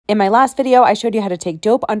In my last video, I showed you how to take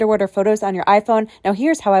dope underwater photos on your iPhone. Now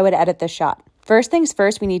here's how I would edit this shot. First things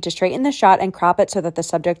first, we need to straighten the shot and crop it so that the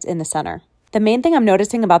subject's in the center. The main thing I'm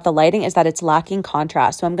noticing about the lighting is that it's lacking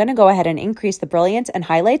contrast, so I'm going to go ahead and increase the brilliance and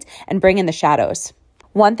highlights and bring in the shadows.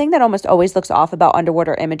 One thing that almost always looks off about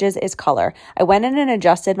underwater images is color. I went in and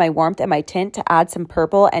adjusted my warmth and my tint to add some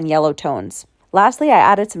purple and yellow tones. Lastly, I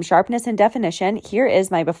added some sharpness and definition. Here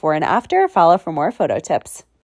is my before and after. Follow for more photo tips.